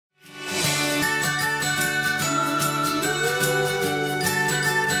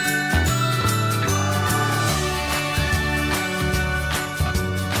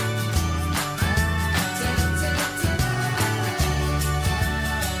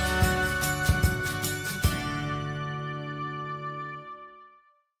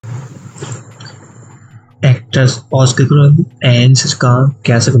Actors Özge Gürel and Serkan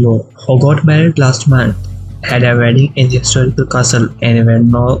who got married last month, had a wedding in the historical castle and were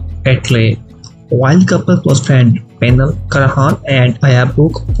now at Clay. While the couple's close friend Penal Karahan and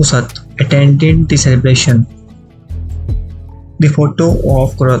Ayabuk Pusat attended the celebration. The photo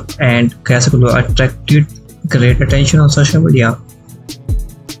of Gürel and Kasaglu attracted great attention on social media.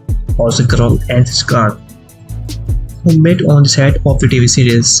 Also, Gürel and Serkan, who met on the set of the TV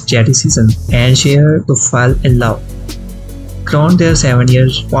series Chatty Season and shared to fall in love, crowned their 7-year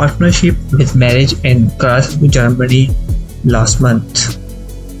partnership with marriage in Karlsruhe, Germany last month.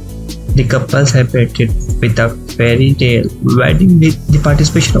 The couple celebrated with a fairy tale wedding with the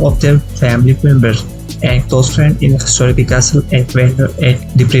participation of their family members and close friends in a historical castle and Vendor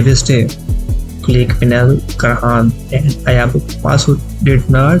at the previous day. Colleague Penal Karahan and Ayabuk Masud did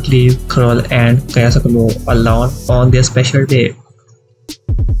not leave Gürel and Kasaglu alone on their special day.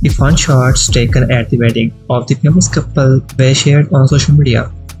 The fun shots taken at the wedding of the famous couple were shared on social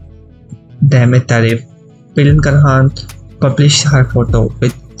media. Damet Tarif, Penal Karahan published her photo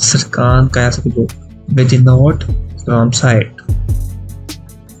with Serkan Kasaglu with the note from side.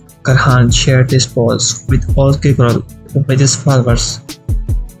 Karahan shared this pose with Özge Gürel with his followers.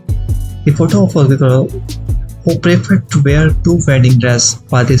 The photo of Özge Gürel, who preferred to wear two wedding dresses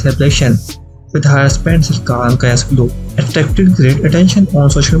for the celebration with her husband Serkan Çayoğlu, attracted great attention on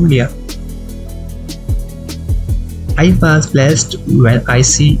social media. I was blessed when I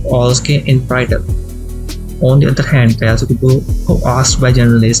see Özge in bridal. On the other hand, Çayoğlu, who asked by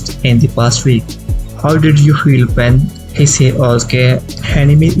journalists in the past week, how did you feel when he saw Özge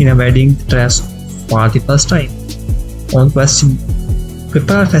handmade in a wedding dress for the first time? On question,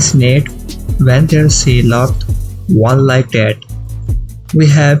 people are fascinated when they see loved one like that. We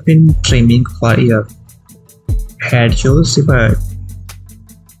have been dreaming for a year. Had chose the word.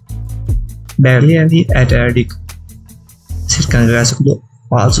 Barely any Atlantic. Serkan Çayoğlu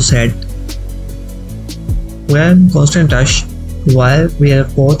also said, we are in constant rush while we are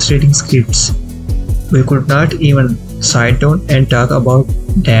both reading scripts. We could not even sit down and talk about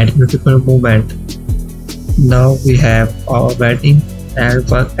that beautiful moment. Now we have our wedding and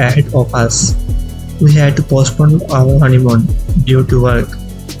work ahead of us. We had to postpone our honeymoon due to work,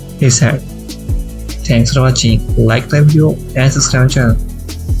 he said. Thanks for watching. Like the video and subscribe to the channel.